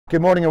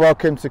Good morning and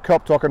welcome to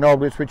Copdock and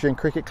Old Ipswich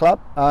Cricket Club.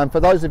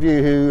 For those of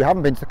you who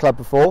haven't been to the club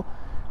before,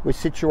 we're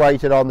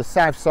situated on the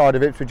south side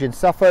of Ipswich in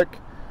Suffolk,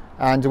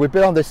 and we've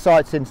been on this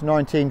site since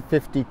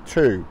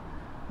 1952.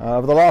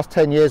 Over the last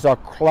 10 years our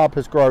club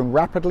has grown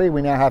rapidly.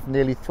 We now have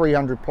nearly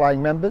 300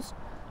 playing members,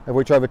 of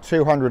which over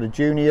 200 are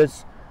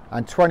juniors,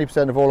 and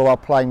 20% of all of our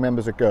playing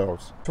members are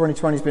girls.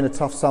 2020 has been a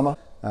tough summer.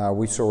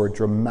 We saw a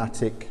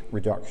dramatic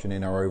reduction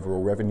in our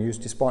overall revenues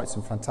despite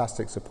some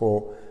fantastic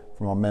support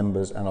from our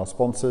members and our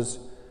sponsors.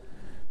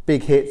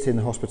 Big hits in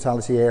the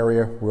hospitality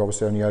area. We're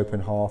obviously only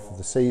open half of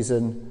the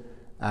season,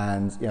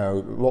 and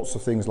lots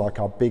of things like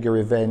our bigger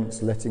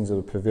events, lettings of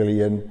the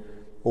pavilion,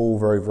 all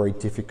very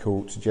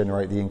difficult to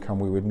generate the income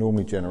we would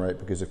normally generate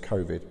because of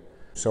COVID.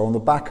 So on the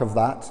back of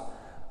that,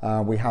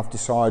 we have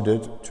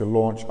decided to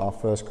launch our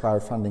first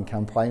crowdfunding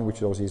campaign,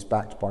 which obviously is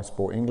backed by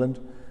Sport England,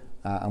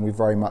 and we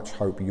very much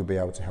hope you'll be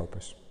able to help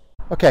us.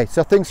 Okay,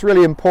 so I think it's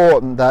really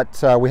important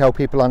that we help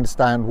people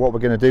understand what we're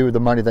going to do with the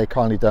money they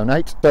kindly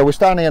donate. So we're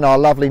standing in our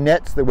lovely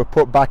nets that were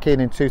put back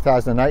in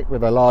 2008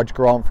 with a large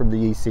grant from the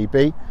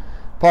ECB.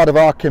 Part of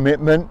our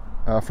commitment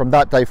from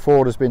that day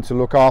forward has been to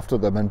look after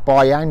them, and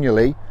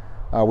biannually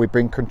we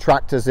bring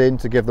contractors in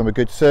to give them a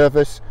good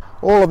service.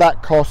 All of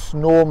that costs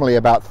normally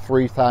about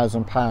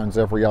 £3,000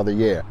 every other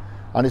year,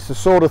 and it's the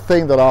sort of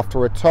thing that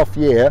after a tough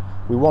year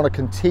we want to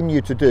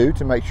continue to do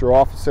to make sure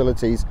our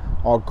facilities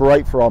are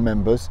great for our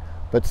members,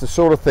 but it's the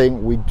sort of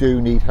thing we do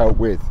need help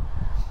with.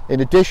 In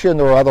addition,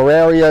 there are other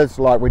areas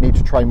like we need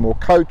to train more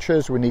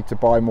coaches, we need to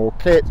buy more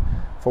kit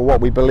for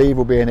what we believe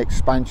will be an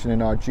expansion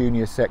in our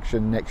junior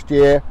section next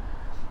year,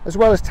 as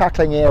well as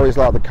tackling areas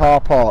like the car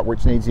park,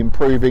 which needs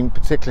improving,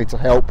 particularly to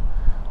help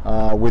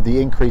with the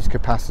increased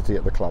capacity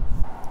at the club.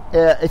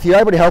 If you're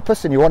able to help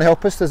us and you want to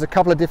help us, there's a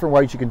couple of different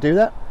ways you can do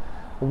that.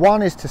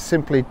 One is to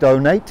simply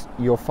donate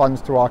your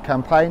funds to our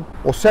campaign,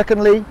 or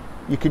secondly,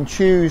 you can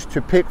choose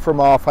to pick from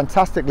our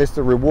fantastic list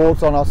of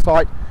rewards on our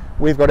site.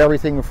 We've got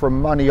everything from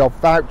money off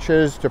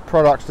vouchers to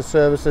products to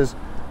services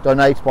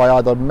donated by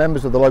either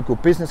members of the local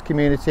business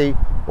community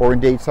or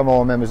indeed some of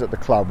our members at the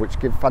club, which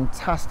give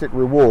fantastic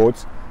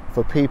rewards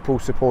for people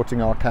supporting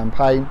our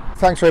campaign.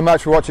 Thanks very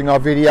much for watching our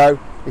video.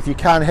 If you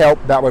can help,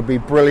 that would be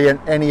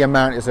brilliant. Any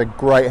amount is a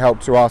great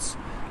help to us.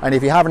 And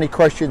if you have any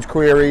questions,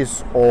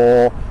 queries,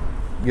 or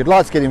you'd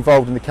like to get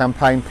involved in the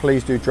campaign,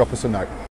 please do drop us a note.